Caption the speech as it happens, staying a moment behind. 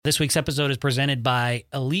This week's episode is presented by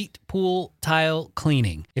Elite Pool Tile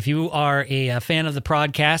Cleaning. If you are a fan of the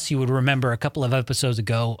podcast, you would remember a couple of episodes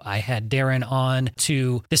ago, I had Darren on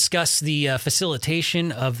to discuss the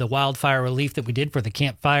facilitation of the wildfire relief that we did for the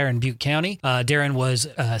campfire in Butte County. Darren was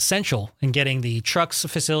essential in getting the trucks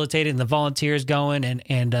facilitated and the volunteers going,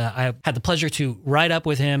 and I had the pleasure to ride up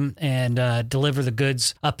with him and deliver the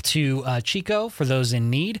goods up to Chico for those in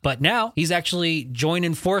need. But now he's actually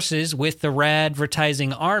joining forces with the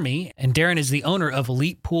Radvertising Army, and Darren is the owner of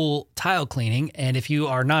Elite Pool Tile Cleaning. And if you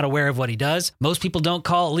are not aware of what he does, most people don't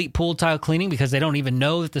call Elite Pool Tile Cleaning because they don't even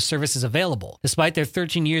know that the service is available. Despite their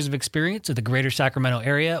 13 years of experience in the greater Sacramento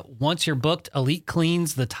area, once you're booked, Elite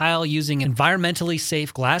cleans the tile using environmentally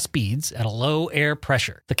safe glass beads at a low air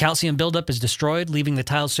pressure. The calcium buildup is destroyed, leaving the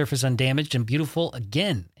tile surface undamaged and beautiful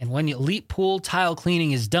again. And when Elite Pool Tile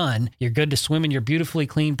Cleaning is done, you're good to swim in your beautifully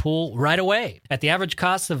clean pool right away. At the average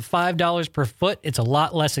cost of $5 per foot, it's a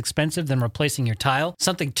lot less expensive than replacing your tile,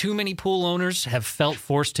 something too many pool owners have felt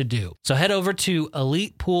forced to do. So head over to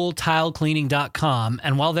ElitePoolTileCleaning.com,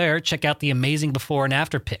 and while there, check out the amazing before and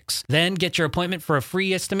after pics. Then get your appointment for a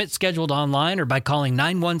free estimate scheduled online or by calling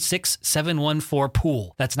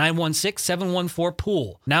 916-714-POOL. That's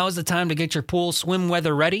 916-714-POOL. Now is the time to get your pool swim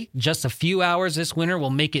weather ready. Just a few hours this winter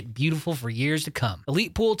will make it beautiful for years to come.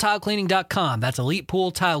 ElitePoolTileCleaning.com. That's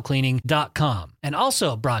ElitePoolTileCleaning.com. And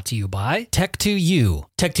also brought to you by Tech2U.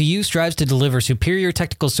 Tech2U strives to deliver superior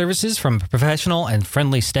technical services from a professional and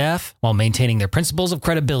friendly staff while maintaining their principles of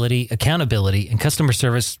credibility, accountability, and customer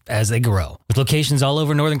service as they grow. With locations all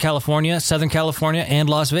over Northern California, Southern California, and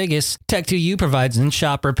Las Vegas, Tech2U provides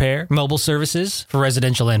in-shop repair, mobile services for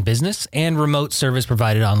residential and business, and remote service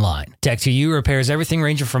provided online. Tech2U repairs everything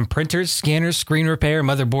ranging from printers, scanners, screen repair,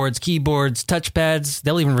 motherboards, keyboards, touchpads.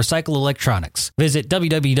 They'll even recycle electronics. Visit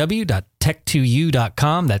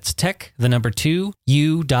www.tech2u.com. That's tech, the number 2,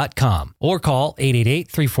 u.com. Or call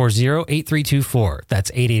 888-340-8324.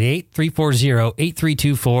 That's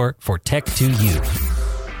 888-340-8324 for Tech2U.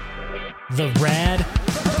 The Rad Podcast.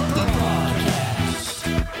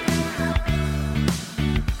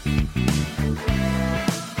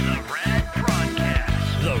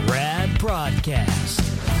 The Rad Broadcast.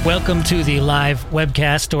 Welcome to the live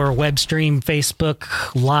webcast or web stream, Facebook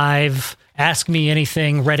Live. Ask me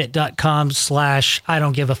anything, reddit.com/I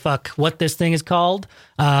don't give a fuck what this thing is called.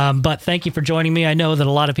 But thank you for joining me. I know that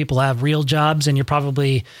a lot of people have real jobs and you're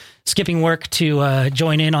probably skipping work to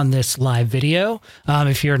join in on this live video.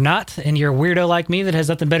 If you're not and you're a weirdo like me that has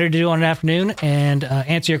nothing better to do on an afternoon and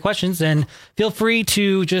answer your questions, then feel free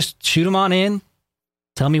to just shoot them on in.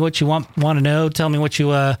 Tell me what you want to know. Tell me what you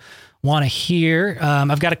want to hear.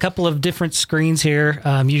 I've got a couple of different screens here.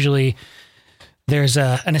 Usually there's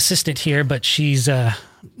an assistant here, but she's Aunt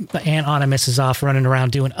Animus is off running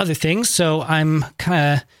around doing other things. So I'm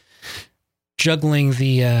kind of juggling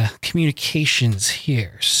the communications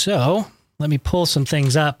here. So let me pull some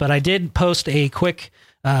things up. But I did post a quick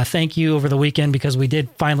thank you over the weekend because we did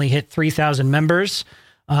finally hit 3,000 members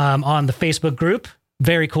on the Facebook group.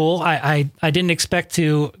 Very cool. I didn't expect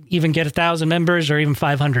to even get 1,000 members or even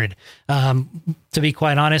 500. To be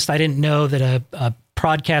quite honest, I didn't know that a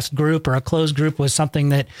podcast group or a closed group was something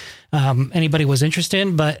that anybody was interested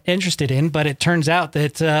in, but it turns out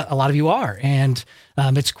that a lot of you are, and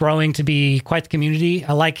it's growing to be quite the community.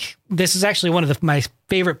 This is actually one of my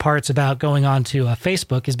favorite parts about going on to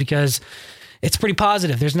Facebook is because it's pretty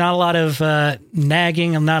positive. There's not a lot of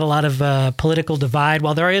nagging and not a lot of political divide.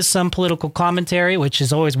 While there is some political commentary, which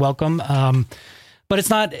is always welcome, but it's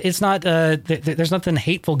not. There's nothing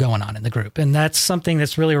hateful going on in the group, and that's something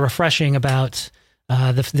that's really refreshing about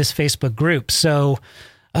this Facebook group. So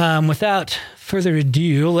without further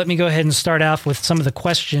ado, let me go ahead and start off with some of the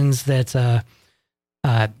questions that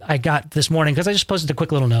I got this morning, because I just posted a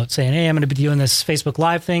quick little note saying, hey, I'm going to be doing this Facebook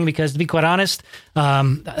Live thing because, to be quite honest,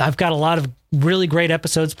 I've got a lot of really great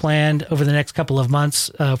episodes planned over the next couple of months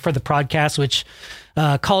for the podcast, which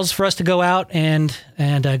calls for us to go out and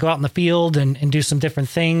go out in the field and do some different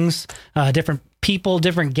things. Different people,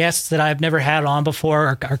 different guests that I've never had on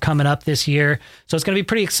before are coming up this year. So it's going to be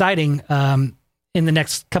pretty exciting in the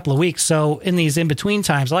next couple of weeks. So in these in-between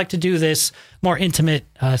times, I like to do this more intimate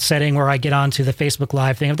setting where I get onto the Facebook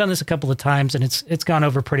Live thing. I've done this a couple of times and it's gone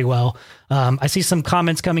over pretty well. I see some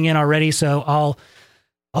comments coming in already, so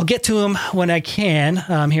I'll get to them when I can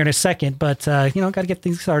here in a second, but got to get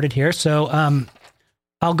things started here. So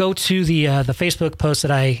I'll go to the Facebook post that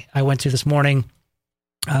I went to this morning.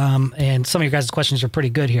 And some of your guys' questions are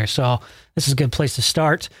pretty good here. So this is a good place to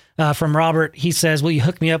start. From Robert, he says, will you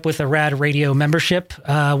hook me up with a Rad Radio membership?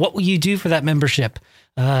 What will you do for that membership?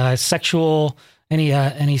 Sexual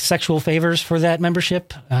any sexual favors for that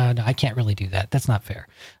membership? No, I can't really do that. That's not fair.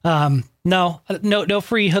 No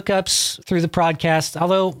free hookups through the podcast.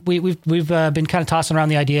 Although we've been kind of tossing around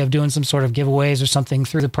the idea of doing some sort of giveaways or something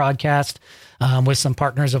through the podcast with some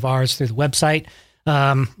partners of ours through the website.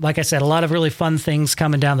 Like I said, a lot of really fun things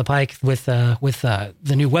coming down the pike with the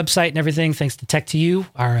new website and everything, thanks to Tech2U,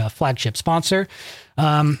 our flagship sponsor.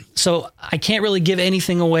 So I can't really give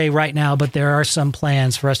anything away right now, but there are some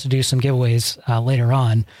plans for us to do some giveaways later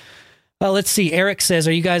on. Well, let's see. Eric says,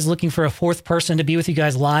 are you guys looking for a fourth person to be with you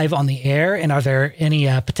guys live on the air? And are there any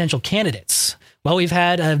potential candidates? Well, we've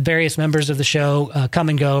had various members of the show come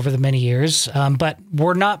and go over the many years, but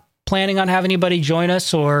we're not planning on having anybody join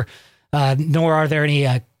us, or nor are there any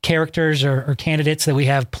characters or candidates that we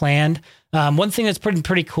have planned. One thing that's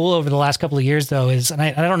pretty cool over the last couple of years, though, is, and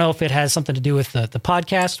I don't know if it has something to do with the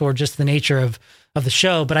podcast or just the nature of the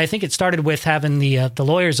show, but I think it started with having the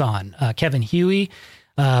lawyers on, Kevin Huey,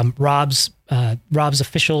 Rob's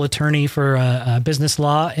official attorney for business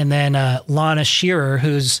law, and then Lana Shearer,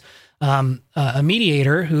 who's a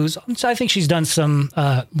mediator I think she's done some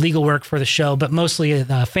legal work for the show, but mostly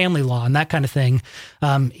family law and that kind of thing.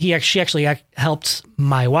 She actually helped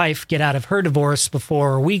my wife get out of her divorce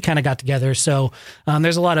before we kind of got together. So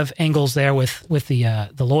there's a lot of angles there with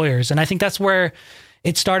the lawyers. And I think that's where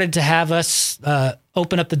it started to have us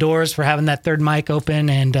open up the doors for having that third mic open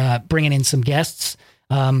and bringing in some guests.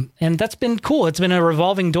 And that's been cool. It's been a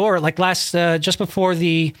revolving door. Like just before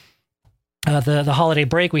the holiday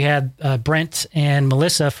break, we had Brent and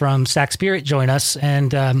Melissa from Sac Spirit join us,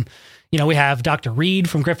 and we have Dr. Reed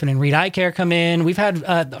from Griffin and Reed Eye Care come in. We've had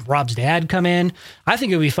Rob's dad come in. I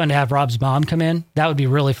think it would be fun to have Rob's mom come in. That would be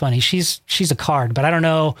really funny. She's a card, but I don't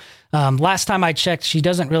know. Last time I checked, she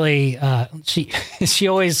doesn't really. She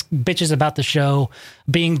always bitches about the show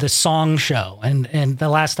being the song show, and the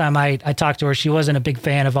last time I talked to her, she wasn't a big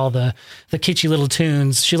fan of all the kitschy little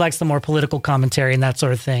tunes. She likes the more political commentary and that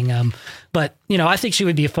sort of thing. But I think she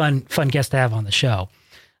would be a fun guest to have on the show.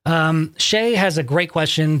 Shay has a great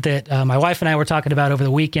question that my wife and I were talking about over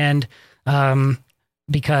the weekend,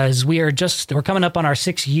 because we're coming up on our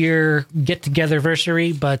 6-year get-together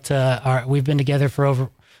anniversary, but we've been together for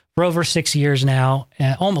over 6 years now,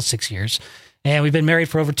 almost 6 years, and we've been married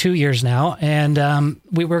for over 2 years now, and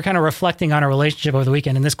we were kind of reflecting on our relationship over the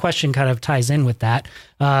weekend, and this question kind of ties in with that.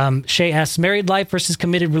 Shay asks, married life versus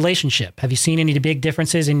committed relationship. Have you seen any big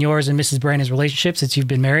differences in yours and Mrs. Brandon's relationship since you've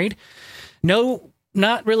been married? No,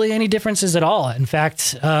 not really any differences at all. In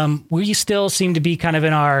fact, we still seem to be kind of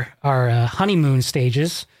in our honeymoon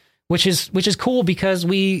stages, which is cool, because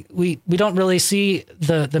we don't really see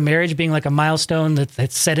the marriage being like a milestone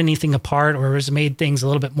that set anything apart or has made things a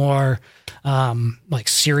little bit more like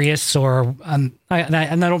serious, or and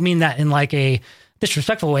I don't mean that in like a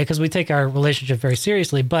disrespectful way, because we take our relationship very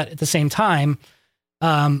seriously, but at the same time,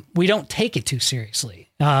 we don't take it too seriously.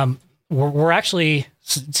 We're actually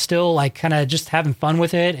still like kind of just having fun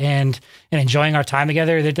with it and enjoying our time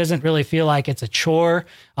together. It doesn't really feel like it's a chore.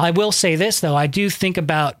 I will say this though. I do think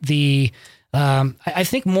about I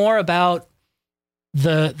think more about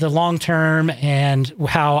the long term and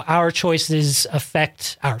how our choices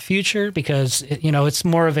affect our future, because it's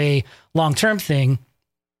more of a long term thing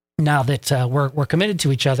now that we're committed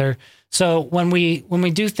to each other. So when we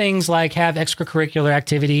do things like have extracurricular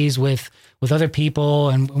activities with other people,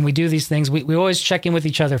 and when we do these things, we always check in with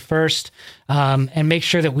each other first, and make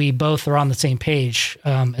sure that we both are on the same page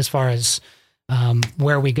as far as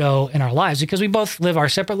where we go in our lives, because we both live our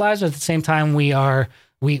separate lives, but at the same time we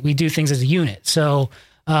do things as a unit. So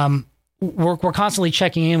we're constantly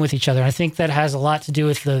checking in with each other. I think that has a lot to do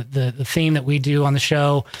with the theme that we do on the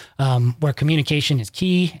show, where communication is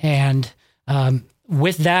key, and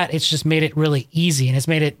with that, it's just made it really easy, and it's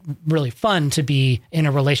made it really fun to be in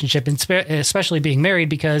a relationship, and especially being married,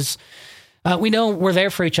 because we know we're there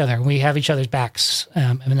for each other. We have each other's backs,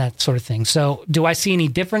 and that sort of thing. So do I see any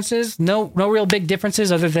differences? No real big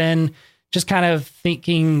differences, other than just kind of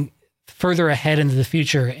thinking further ahead into the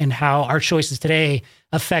future and how our choices today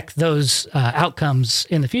affect those outcomes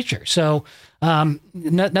in the future. So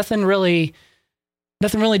nothing really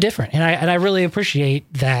different. And I really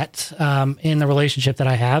appreciate that in the relationship that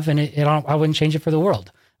I have, and I wouldn't change it for the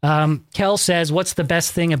world. Kel says, what's the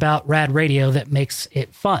best thing about Rad Radio that makes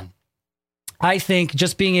it fun? I think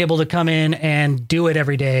just being able to come in and do it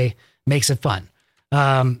every day makes it fun.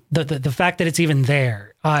 The fact that it's even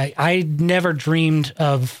there, I never dreamed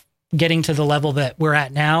of getting to the level that we're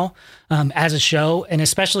at now as a show, and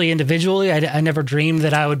especially individually. I never dreamed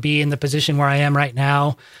that I would be in the position where I am right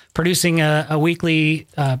now, producing a weekly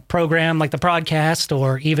program like the podcast,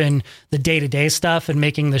 or even the day-to-day stuff, and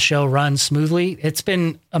making the show run smoothly. It's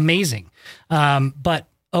been amazing. But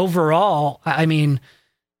overall, I mean,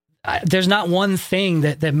 there's not one thing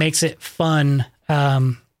that makes it fun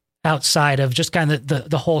outside of just kind of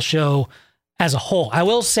the whole show as a whole. I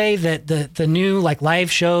will say that the new like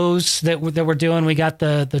live shows that we're doing, we got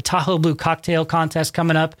the Tahoe Blue cocktail contest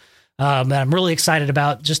coming up that I'm really excited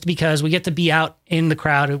about, just because we get to be out in the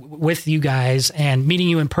crowd with you guys and meeting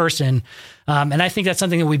you in person. And I think that's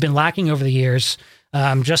something that we've been lacking over the years.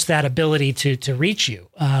 Just that ability to reach you.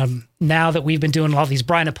 Now that we've been doing all these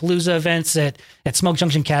Brianapalooza events at Smoke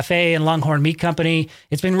Junction Cafe and Longhorn Meat Company,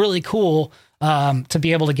 it's been really cool to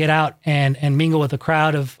be able to get out and mingle with a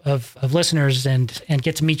crowd of listeners and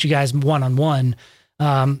get to meet you guys one-on-one.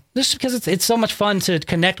 Just because it's so much fun to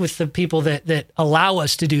connect with the people that allow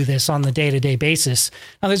us to do this on the day-to-day basis.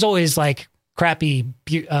 Now, there's always like crappy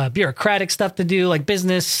bureaucratic stuff to do, like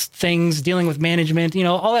business things, dealing with management,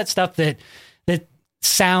 all that stuff that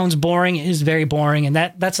sounds boring, is very boring. And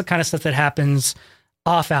that's the kind of stuff that happens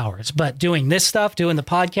off hours. But doing this stuff, doing the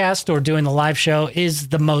podcast or doing the live show, is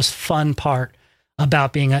the most fun part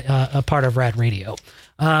about being a part of Rad Radio.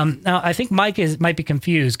 Now, I think Mike might be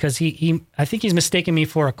confused, because I think he's mistaken me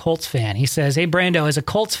for a Colts fan. He says, "Hey, Brando, as a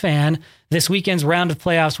Colts fan, this weekend's round of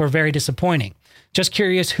playoffs were very disappointing. Just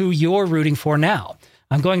curious who you're rooting for now."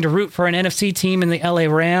 I'm going to root for an NFC team in the LA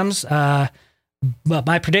Rams. But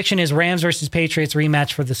my prediction is Rams versus Patriots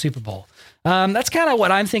rematch for the Super Bowl. That's kind of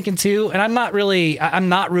what I'm thinking too. And I'm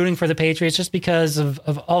not rooting for the Patriots, just because of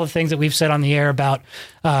all the things that we've said on the air about,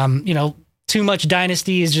 too much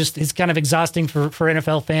dynasty is kind of exhausting for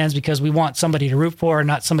NFL fans, because we want somebody to root for and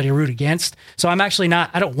not somebody to root against. So I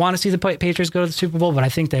don't want to see the Patriots go to the Super Bowl, but I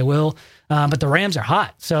think they will. But the Rams are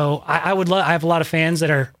hot. So I have a lot of fans that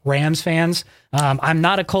are Rams fans. I'm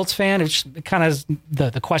not a Colts fan. It's kind of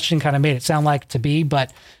the question kind of made it sound like to be,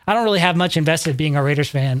 but I don't really have much invested being a Raiders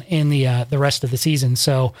fan in the rest of the season.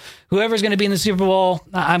 So whoever's going to be in the Super Bowl,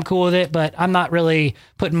 I'm cool with it, but I'm not really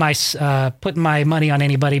putting my money on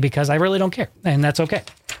anybody, because I really don't care, and that's okay.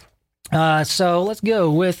 So let's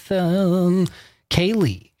go with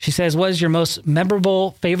Kaylee. She says, "What is your most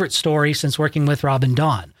memorable favorite story since working with Rob and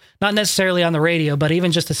Dawn? Not necessarily on the radio, but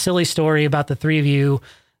even just a silly story about the three of you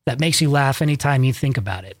that makes you laugh anytime you think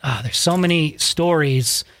about it." There's so many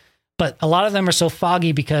stories, but a lot of them are so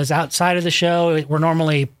foggy, because outside of the show, we're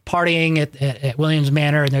normally partying at Williams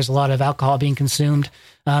Manor, and there's a lot of alcohol being consumed.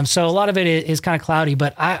 So a lot of it is kind of cloudy,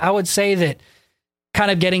 but I would say that kind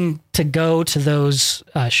of getting to go to those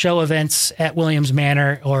show events at Williams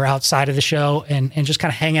Manor or outside of the show and just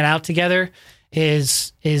kind of hanging out together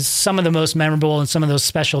is some of the most memorable and some of those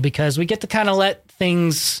special, because we get to kind of let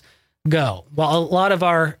things go. While a lot of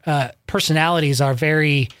our personalities are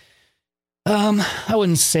very, I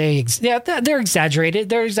wouldn't say, they're exaggerated.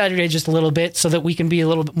 They're exaggerated just a little bit, so that we can be a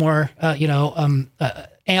little bit more,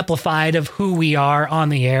 amplified of who we are on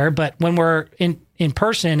the air. But when we're in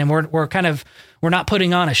person and we're not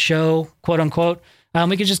putting on a show, quote unquote,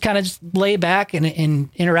 we can just kind of lay back and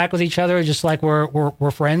interact with each other, just like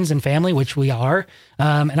we're friends and family, which we are.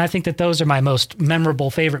 And I think that those are my most memorable,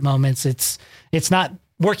 favorite moments. It's not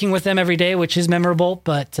working with them every day, which is memorable,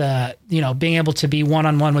 but being able to be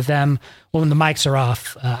one-on-one with them when the mics are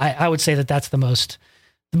off, I would say that that's the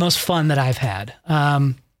most fun that I've had.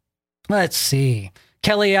 Let's see.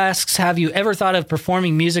 Kelly asks, "Have you ever thought of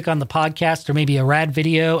performing music on the podcast, or maybe a rad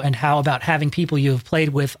video? And how about having people you have played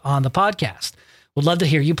with on the podcast? Would love to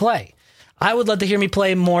hear you play." I would love to hear me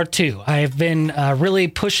play more too. I've been really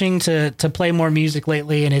pushing to play more music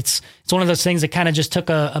lately, and it's one of those things that kind of just took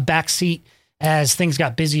a back seat as things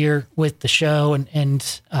got busier with the show, and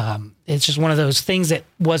it's just one of those things that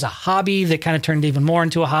was a hobby that kind of turned even more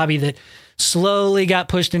into a hobby that slowly got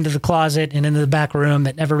pushed into the closet and into the back room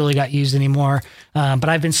that never really got used anymore. But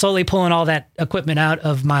I've been slowly pulling all that equipment out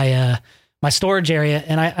of my storage area,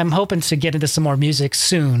 and I'm hoping to get into some more music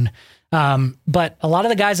soon. But a lot of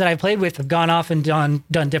the guys that I played with have gone off and done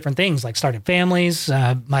different things, like started families.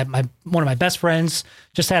 One of my best friends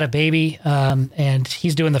just had a baby, and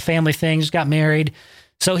he's doing the family thing, just got married.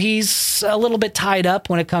 So he's a little bit tied up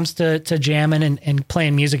when it comes to jamming and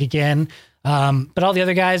playing music again. But all the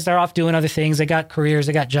other guys, they're off doing other things. They got careers,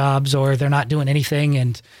 they got jobs, or they're not doing anything.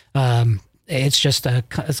 And it's just a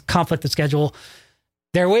conflict of schedule.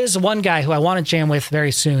 There is one guy who I want to jam with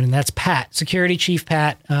very soon, and that's Pat, Security Chief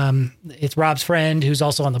Pat. It's Rob's friend who's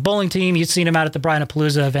also on the bowling team. You've seen him out at the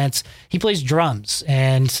Brianapalooza events. He plays drums,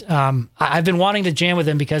 and I've been wanting to jam with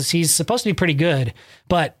him because he's supposed to be pretty good,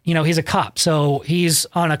 but, you know, he's a cop, so he's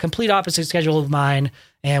on a complete opposite schedule of mine,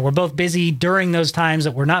 and we're both busy during those times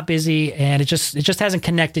that we're not busy, and it just hasn't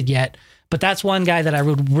connected yet. But that's one guy that I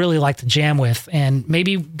would really like to jam with, and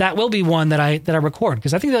maybe that will be one that I record,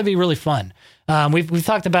 because I think that'd be really fun. We've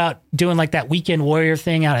talked about doing like that Weekend Warrior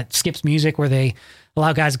thing out at Skip's Music, where they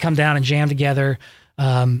allow guys to come down and jam together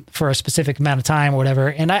for a specific amount of time or whatever.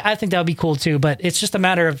 And I think that would be cool too. But it's just a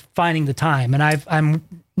matter of finding the time. And I'm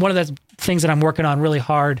one of the things that I'm working on really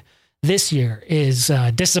hard this year is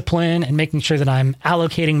discipline and making sure that I'm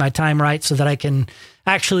allocating my time right so that I can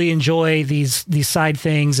actually enjoy these side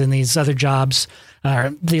things and these other jobs,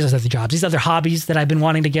 these other hobbies that I've been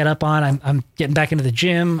wanting to get up on. I'm getting back into the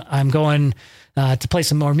gym. I'm going to play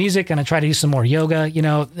some more music, and I try to do some more yoga, you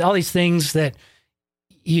know, all these things that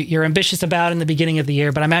you're ambitious about in the beginning of the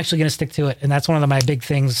year, but I'm actually going to stick to it. And that's one of my big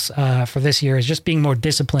things for this year is just being more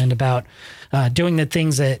disciplined about doing the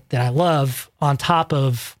things that I love on top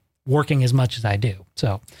of working as much as I do.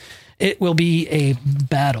 So it will be a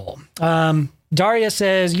battle. Daria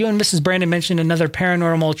says, you and Mrs. Brandon mentioned another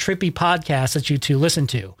paranormal trippy podcast that you two listen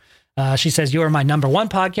to. She says, you are my number one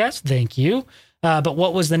podcast. Thank you. But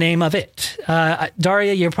what was the name of it?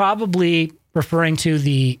 Daria, you're probably referring to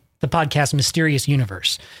the podcast Mysterious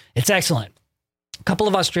Universe. It's excellent. A couple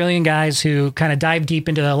of Australian guys who kind of dive deep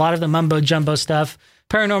into a lot of the mumbo jumbo stuff,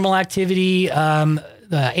 paranormal activity,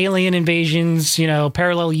 alien invasions, you know,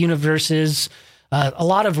 parallel universes, a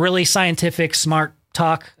lot of really scientific, smart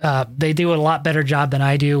talk. They do a lot better job than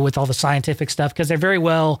I do with all the scientific stuff because they're very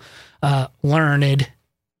well learned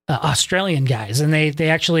Australian guys, and they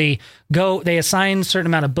actually they assign a certain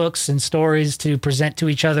amount of books and stories to present to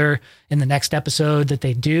each other in the next episode that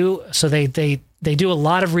they do. So they do a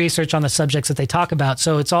lot of research on the subjects that they talk about.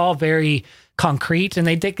 So it's all very concrete, and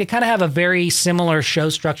they kind of have a very similar show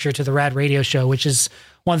structure to the Rad Radio Show, which is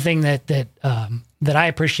one thing that I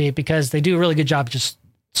appreciate because they do a really good job just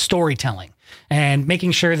storytelling and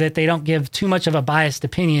making sure that they don't give too much of a biased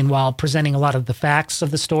opinion while presenting a lot of the facts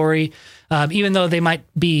of the story. Even though they might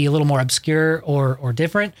be a little more obscure or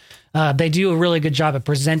different, they do a really good job at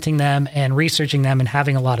presenting them and researching them and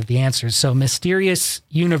having a lot of the answers. So Mysterious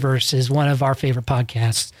Universe is one of our favorite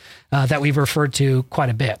podcasts that we've referred to quite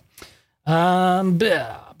a bit. Blah,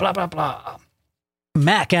 blah, blah.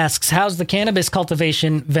 Mac asks, how's the cannabis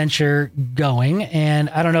cultivation venture going? And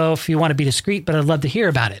I don't know if you want to be discreet, but I'd love to hear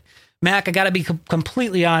about it. Mac, I got to be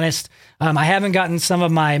completely honest. I haven't gotten some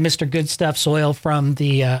of my Mr. Good Stuff soil from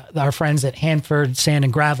our friends at Hanford Sand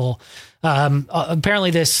and Gravel. Apparently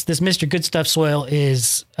this Mr. Good Stuff soil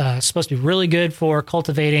is supposed to be really good for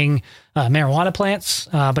cultivating marijuana plants,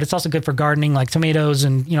 but it's also good for gardening, like tomatoes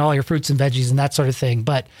and, you know, all your fruits and veggies and that sort of thing.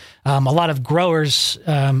 But a lot of growers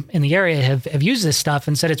in the area have used this stuff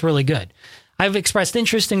and said it's really good. I've expressed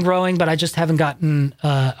interest in growing, but I just haven't gotten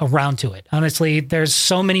around to it. Honestly, there's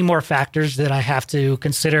so many more factors that I have to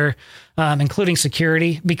consider, including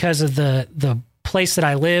security, because of the place that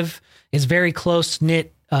I live is very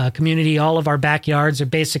close-knit community. All of our backyards are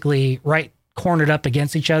basically right cornered up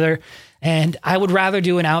against each other, and I would rather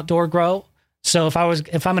do an outdoor grow. So if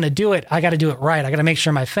I'm going to do it, I got to do it right. I got to make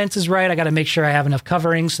sure my fence is right. I got to make sure I have enough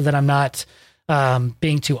covering so that I'm not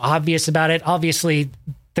being too obvious about it. Obviously,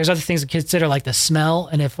 there's other things to consider, like the smell.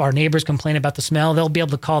 And if our neighbors complain about the smell, they'll be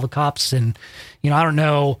able to call the cops. And, you know, I don't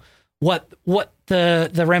know what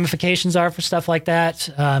the ramifications are for stuff like that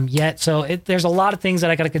yet. So there's a lot of things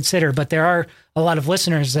that I got to consider, but there are a lot of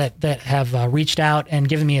listeners that have reached out and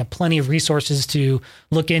given me plenty of resources to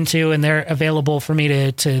look into, and they're available for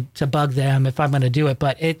me to bug them if I'm going to do it.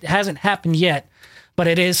 But it hasn't happened yet, but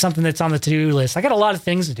it is something that's on the to-do list. I got a lot of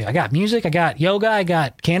things to do. I got music, I got yoga, I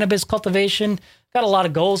got cannabis cultivation. Got a lot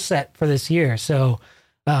of goals set for this year, so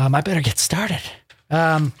I better get started.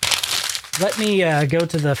 Let me go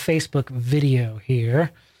to the Facebook video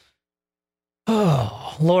here.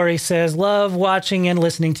 Oh, Lori says, love watching and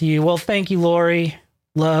listening to you. Well, thank you, Lori.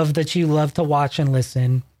 Love that you love to watch and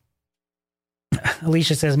listen.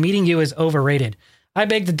 Alicia says, meeting you is overrated. I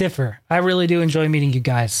beg to differ. I really do enjoy meeting you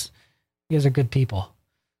guys. You guys are good people.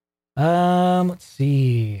 Let's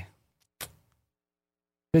see.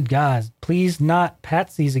 Good God, please not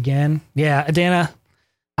Patsies again. Yeah, Adana,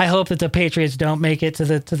 I hope that the Patriots don't make it to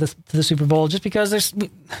the Super Bowl just because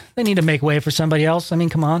they need to make way for somebody else. I mean,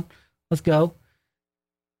 come on, let's go.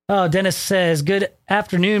 Oh, Dennis says, good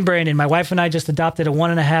afternoon, Brandon. My wife and I just adopted a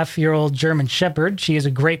 1.5-year-old German Shepherd. She is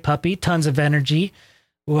a great puppy, tons of energy.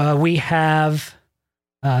 We have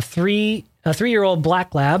A 3-year-old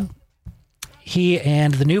black lab. He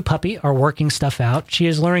and the new puppy are working stuff out. She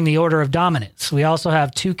is learning the order of dominance. We also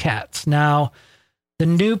have 2 cats. Now, the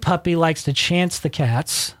new puppy likes to chase the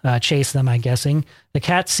cats, chase them, I'm guessing. The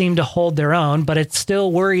cats seem to hold their own, but it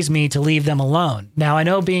still worries me to leave them alone. Now, I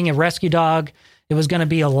know being a rescue dog, it was going to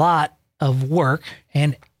be a lot of work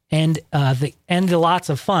and lots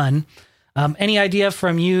of fun. Any idea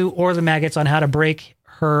from you or the maggots on how to break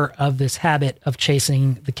her of this habit of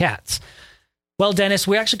chasing the cats? Well, Dennis,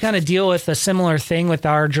 we actually kind of deal with a similar thing with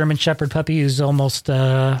our German Shepherd puppy, who's almost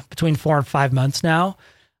between 4 and 5 months now.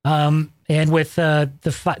 And with the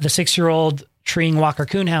 6-year-old treeing Walker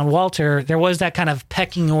Coonhound Walter, there was that kind of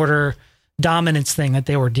pecking order dominance thing that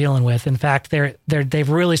they were dealing with. In fact, they've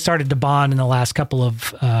really started to bond in the last couple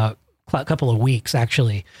of weeks,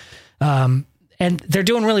 actually. And they're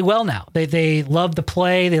doing really well now. They love the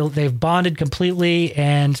play. They've bonded completely.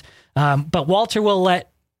 And but Walter will let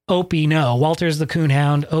Opie know. Walter's the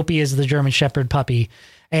Coonhound. Opie is the German Shepherd puppy.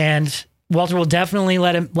 And Walter will definitely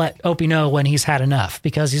let Opie know when he's had enough,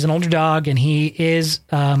 because he's an older dog and he is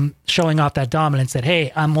showing off that dominance that,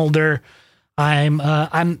 hey, I'm older. I'm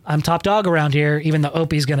top dog around here, even though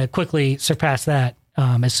Opie's going to quickly surpass that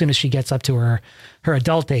as soon as she gets up to her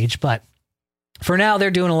adult age. But for now,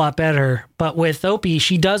 they're doing a lot better. But with Opie,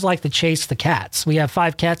 she does like to chase the cats. We have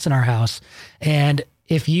 5 cats in our house. And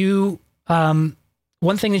if you,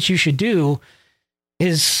 one thing that you should do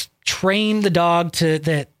is train the dog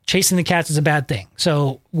that chasing the cats is a bad thing.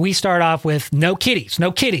 So we start off with no kitties.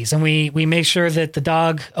 And we make sure that the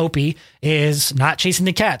dog, Opie, is not chasing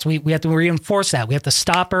the cats. We have to reinforce that. We have to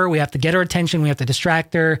stop her. We have to get her attention. We have to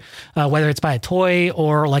distract her, whether it's by a toy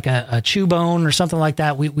or like a chew bone or something like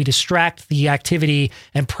that. We distract the activity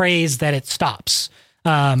and praise that it stops.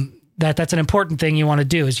 That's an important thing you want to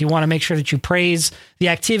do, is you want to make sure that you praise the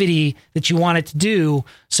activity that you want it to do.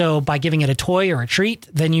 So by giving it a toy or a treat,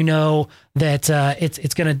 then you know that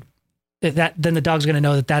then the dog's going to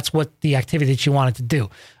know that that's what the activity that you want it to do.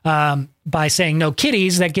 By saying no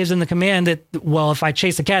kitties, that gives them the command that, well, if I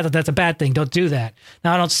chase the cat, that's a bad thing. Don't do that.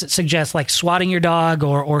 Now, I don't suggest like swatting your dog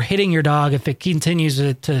or hitting your dog if it continues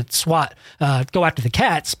to swat, go after the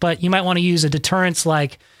cats, but you might want to use a deterrence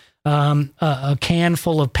like a can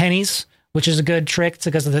full of pennies, which is a good trick,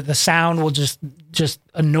 because the sound will just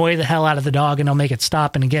annoy the hell out of the dog and it'll make it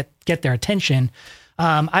stop and get their attention.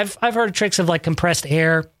 I've heard tricks of like compressed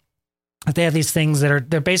air. They have these things they're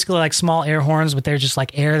basically like small air horns, but they're just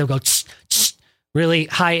like air. They'll go tss, tss, really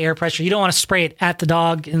high air pressure. You don't want to spray it at the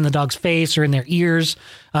dog, in the dog's face or in their ears,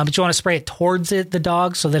 but you want to spray it towards the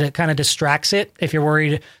dog so that it kind of distracts it if you're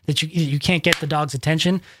worried that you can't get the dog's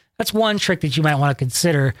attention. That's one trick that you might want to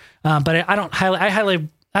consider. But I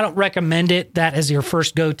don't recommend that as your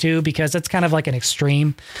first go-to, because that's kind of like an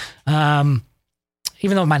extreme.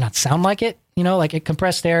 Even though it might not sound like it, like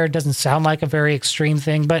compressed air doesn't sound like a very extreme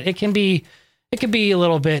thing, but it can be a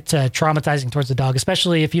little bit traumatizing towards the dog,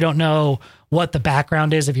 especially if you don't know what the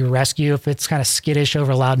background is, if you rescue, if it's kind of skittish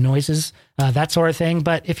over loud noises, that sort of thing.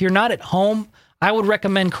 But if you're not at home, I would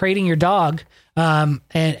recommend crating your dog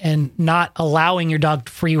and not allowing your dog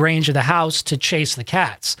free range of the house to chase the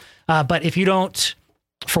cats. But if you don't,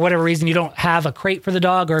 for whatever reason, you don't have a crate for the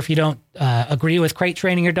dog, or if you don't agree with crate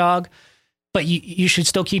training your dog, but you should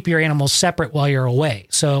still keep your animals separate while you're away.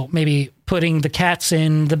 So maybe putting the cats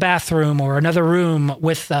in the bathroom or another room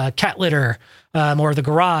with cat litter, or the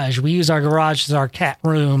garage. We use our garage as our cat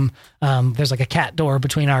room. There's like a cat door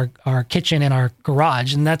between our kitchen and our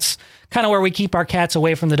garage, and that's kind of where we keep our cats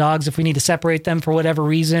away from the dogs if we need to separate them for whatever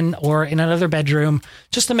reason, or in another bedroom,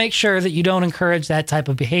 just to make sure that you don't encourage that type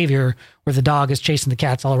of behavior where the dog is chasing the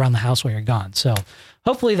cats all around the house while you're gone. So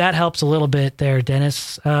hopefully that helps a little bit there,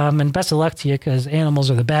 Dennis. And best of luck to you, because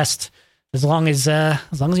animals are the best as long as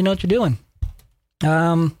you know what you're doing.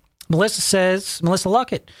 Melissa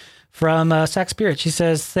Luckett from Sac Spirit. She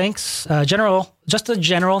says, thanks, just a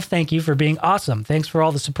general thank you for being awesome. Thanks for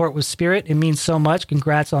all the support with Spirit. It means so much.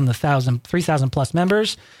 Congrats on the 3,000 plus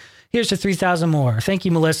members. Here's to 3,000 more. Thank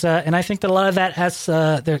you, Melissa. And I think that a lot of that has,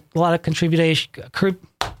 there a lot of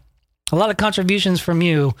contributions from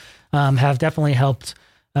you have definitely helped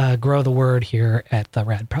grow the word here at the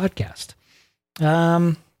Rad Podcast.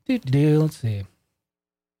 Let's see.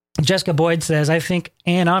 Jessica Boyd says, I think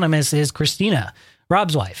Anonymous is Christina,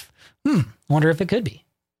 Rob's wife. Wonder if it could be.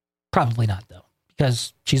 Probably not, though,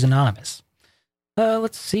 because she's anonymous.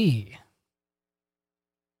 Let's see.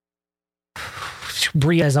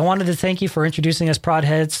 Bria says, I wanted to thank you for introducing us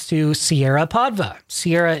Prodheads to Sierra Padva.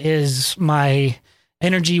 Sierra is my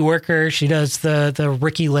energy worker. She does the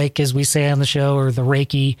Ricky Lake, as we say on the show, or the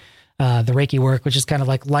Reiki. the Reiki work, which is kind of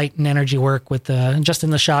like light and energy work with just in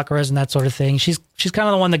the chakras and that sort of thing. She's kind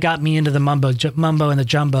of the one that got me into the mumbo and the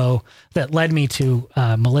jumbo that led me to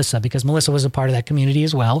Melissa, because Melissa was a part of that community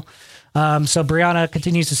as well. So Brianna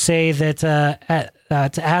continues to say that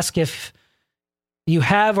to ask if you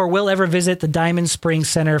have or will ever visit the Diamond Springs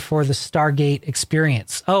Center for the Stargate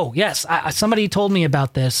experience. Oh, yes. Somebody told me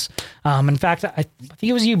about this. In fact, I think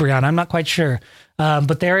it was you, Brianna. I'm not quite sure.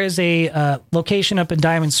 But there is a location up in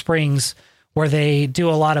Diamond Springs where they do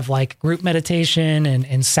a lot of like group meditation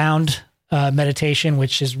and sound meditation,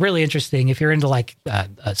 which is really interesting. If you're into like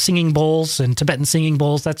singing bowls and Tibetan singing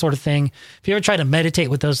bowls, that sort of thing, if you ever try to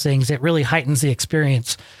meditate with those things, it really heightens the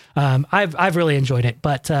experience. I've really enjoyed it,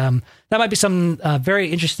 but that might be something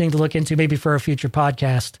very interesting to look into, maybe for a future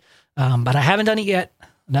podcast. But I haven't done it yet.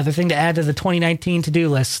 Another thing to add to the 2019 to-do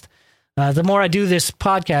list. The more I do this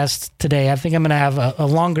podcast today, I think I'm going to have a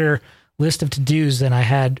longer list of to-dos than I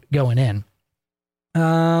had going in.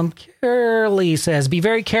 Curly says, be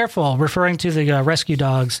very careful, referring to the rescue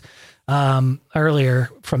dogs earlier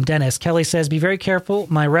from Dennis. Kelly says, be very careful.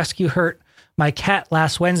 My rescue hurt my cat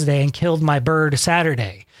last Wednesday and killed my bird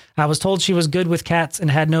Saturday. I was told she was good with cats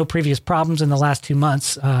and had no previous problems in the last 2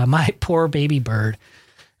 months. My poor baby bird.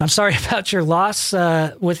 I'm sorry about your loss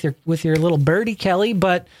with your little birdie, Kelly,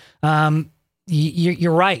 but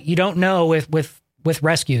you're right. You don't know with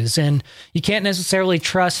rescues, and you can't necessarily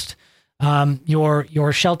trust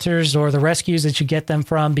your shelters or the rescues that you get them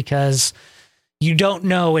from, because you don't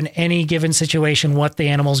know in any given situation what the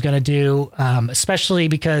animal's going to do, especially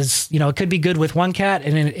because, it could be good with one cat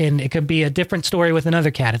and it could be a different story with another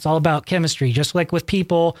cat. It's all about chemistry, just like with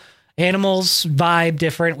people. Animals vibe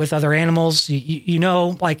different with other animals.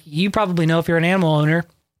 You probably know, if you're an animal owner,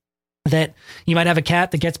 that you might have a cat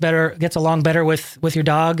that gets along better with your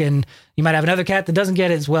dog, and you might have another cat that doesn't get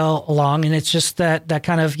as well along. And it's just that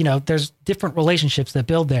kind of, there's different relationships that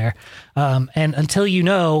build there. And until you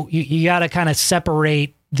got to kind of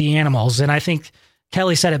separate the animals. And I think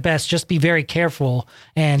Kelly said it best, just be very careful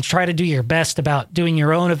and try to do your best about doing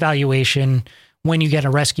your own evaluation when you get a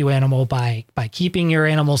rescue animal by keeping your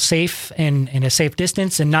animal safe and in a safe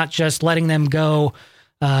distance, and not just letting them go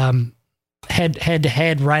head to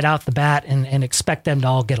head right out the bat and expect them to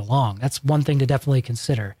all get along. That's one thing to definitely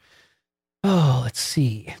consider. Oh, let's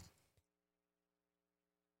see.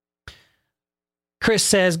 Chris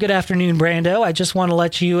says, good afternoon, Brando. I just want to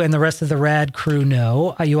let you and the rest of the rad crew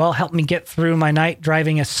know you all helped me get through my night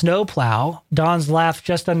driving a snowplow. Dawn's laugh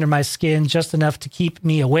just under my skin, just enough to keep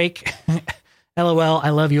me awake. LOL, I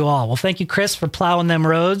love you all. Well, thank you, Chris, for plowing them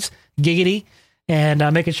roads. Giggity. And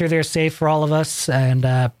making sure they're safe for all of us, and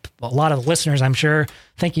a lot of listeners, I'm sure.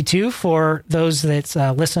 Thank you, too, for those that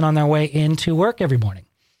listen on their way into work every morning.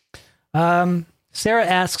 Sarah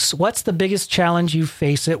asks, what's the biggest challenge you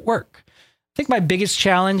face at work? I think my biggest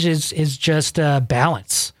challenge is just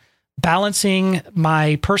balance. Balancing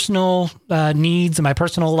my personal needs and my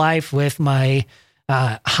personal life with my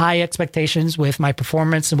high expectations, with my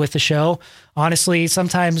performance and with the show. Honestly,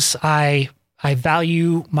 sometimes I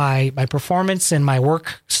value my performance and my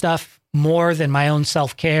work stuff more than my own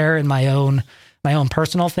self-care and my own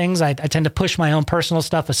personal things. I tend to push my own personal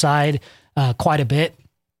stuff aside quite a bit,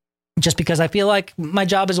 just because I feel like my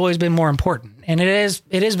job has always been more important. And it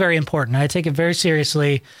is very important. I take it very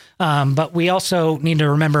seriously. But we also need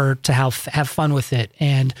to remember to have fun with it.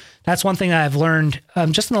 And that's one thing that I've learned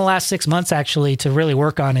just in the last 6 months, actually, to really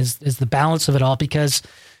work on is the balance of it all. Because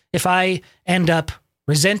if I end up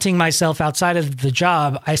resenting myself outside of the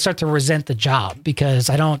job, I start to resent the job because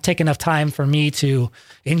I don't take enough time for me to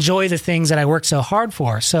enjoy the things that I work so hard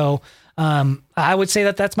for. So I would say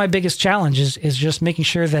that that's my biggest challenge is just making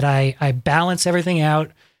sure that I balance everything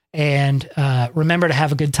out and remember to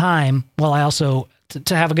have a good time while I also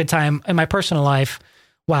to have a good time in my personal life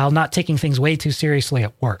while not taking things way too seriously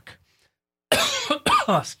at work.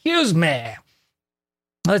 Excuse me.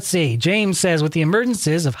 Let's see. James says, with the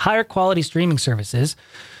emergences of higher quality streaming services,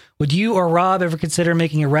 would you or Rob ever consider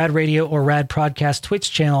making a Rad Radio or Rad Podcast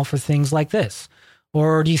Twitch channel for things like this?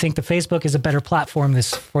 Or do you think the Facebook is a better platform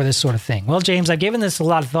for this sort of thing? Well, James, I've given this a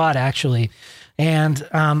lot of thought, actually. And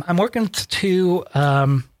I'm working to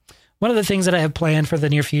one of the things that I have planned for the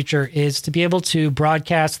near future is to be able to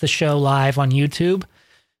broadcast the show live on YouTube,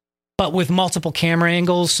 but with multiple camera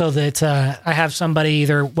angles, so that I have somebody,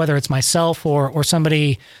 either whether it's myself or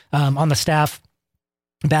somebody on the staff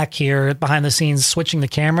back here behind the scenes switching the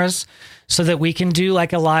cameras, so that we can do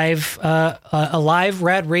like a live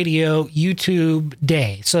Rad Radio YouTube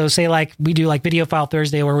day. So say like we do like Video File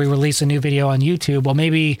Thursday where we release a new video on YouTube. Well,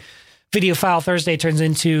 maybe Video File Thursday turns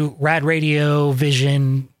into Rad Radio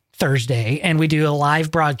Vision Thursday, and we do a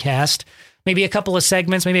live broadcast, maybe a couple of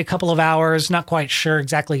segments, maybe a couple of hours. Not quite sure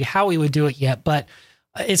exactly how we would do it yet, but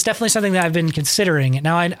it's definitely something that I've been considering.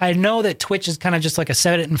 Now, I know that Twitch is kind of just like a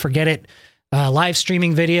set it and forget it live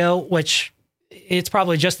streaming video, which it's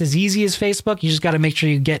probably just as easy as Facebook. You just got to make sure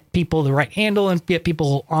you get people the right handle and get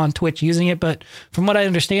people on Twitch using it. But from what I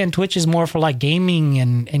understand, Twitch is more for like gaming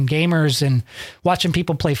and gamers and watching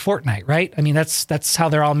people play Fortnite, right? I mean, that's how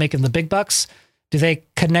they're all making the big bucks. Do they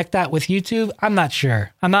connect that with YouTube? I'm not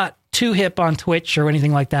sure. I'm not too hip on Twitch or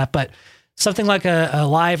anything like that, but something like a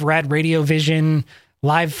live Rad Radio Vision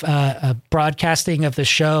live broadcasting of the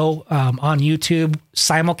show on YouTube,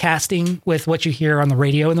 simulcasting with what you hear on the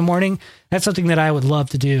radio in the morning. That's something that I would love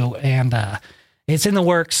to do. And it's in the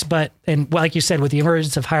works, and like you said, with the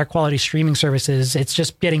emergence of higher quality streaming services, it's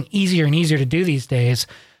just getting easier and easier to do these days.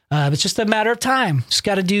 It's just a matter of time. Just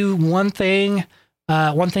got to do one thing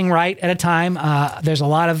right at a time. There's a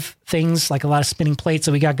lot of things, like a lot of spinning plates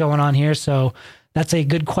that we got going on here. So that's a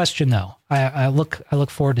good question, though. I look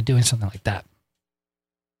forward to doing something like that.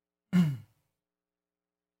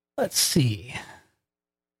 Let's see.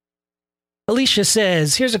 Alicia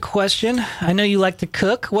says, here's a question. I know you like to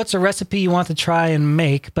cook. What's a recipe you want to try and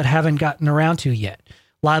make but haven't gotten around to yet?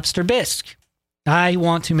 Lobster bisque. I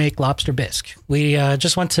want to make lobster bisque. We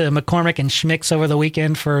just went to McCormick and Schmick's over the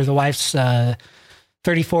weekend for the wife's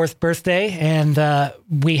 34th birthday, and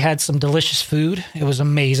we had some delicious food. It was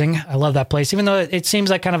amazing. I love that place. Even though it seems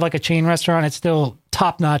like kind of like a chain restaurant, it's still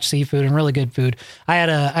top-notch seafood and really good food. I had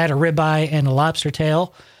a ribeye and a lobster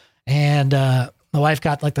tail, and my wife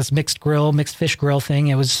got like this mixed fish grill thing.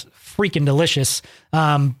 It was freaking delicious.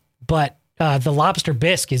 But the lobster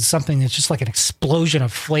bisque is something that's just like an explosion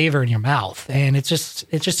of flavor in your mouth, and it just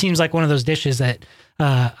seems like one of those dishes that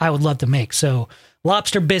I would love to make. So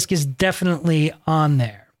lobster bisque is definitely on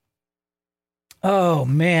there. Oh,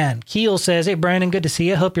 man. Keel says, hey, Brandon, good to see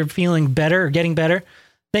you. Hope you're feeling better or getting better.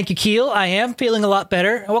 Thank you, Keel. I am feeling a lot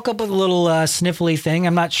better. I woke up with a little sniffly thing.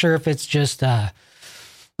 I'm not sure if it's just, I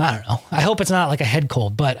don't know. I hope it's not like a head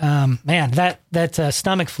cold. But, man, that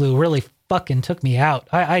stomach flu really fucking took me out.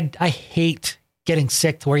 I hate getting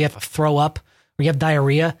sick to where you have to throw up, or you have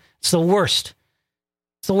diarrhea. It's the worst.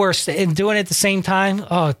 It's the worst. And doing it at the same time,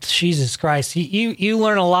 oh, Jesus Christ. You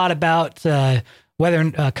learn a lot about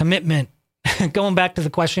whether commitment. Going back to the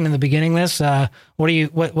question in the beginning of this,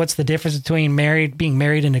 what's the difference between being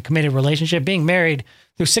married in a committed relationship? Being married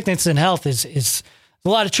through sickness and health is a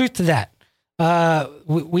lot of truth to that.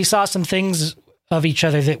 We saw some things of each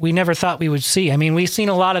other that we never thought we would see. I mean, we've seen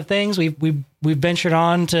a lot of things. We've ventured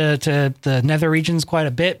on to the nether regions quite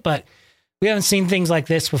a bit, but we haven't seen things like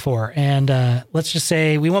this before. And let's just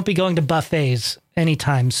say we won't be going to buffets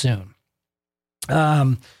anytime soon.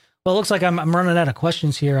 Well, it looks like I'm running out of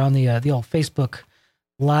questions here on the old Facebook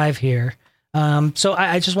Live here. So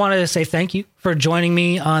I just wanted to say thank you for joining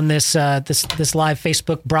me on this live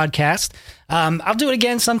Facebook broadcast. I'll do it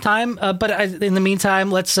again sometime, but in the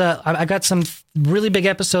meantime, I got some really big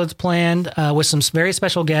episodes planned with some very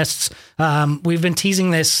special guests. We've been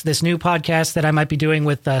teasing this new podcast that I might be doing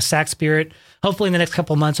with Sack Spirit. Hopefully in the next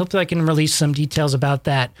couple of months. Hopefully I can release some details about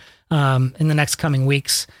that in the next coming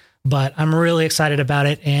weeks. But I'm really excited about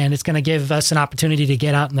it, and it's going to give us an opportunity to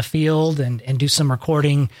get out in the field and do some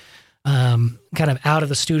recording kind of out of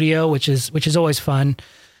the studio, which is always fun.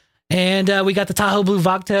 And we got the Tahoe Blue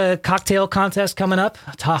Vodka cocktail contest coming up.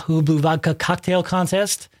 Tahoe Blue Vodka cocktail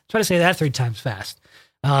contest. Try to say that 3 times fast.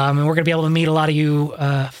 And we're going to be able to meet a lot of you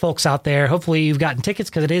folks out there. Hopefully you've gotten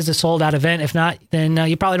tickets because it is a sold-out event. If not, then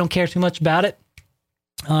you probably don't care too much about it.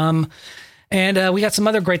 And we got some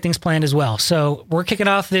other great things planned as well. So we're kicking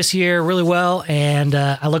off this year really well, and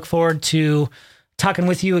I look forward to talking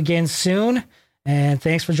with you again soon. And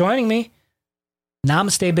thanks for joining me.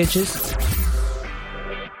 Namaste, bitches.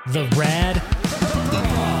 The Rad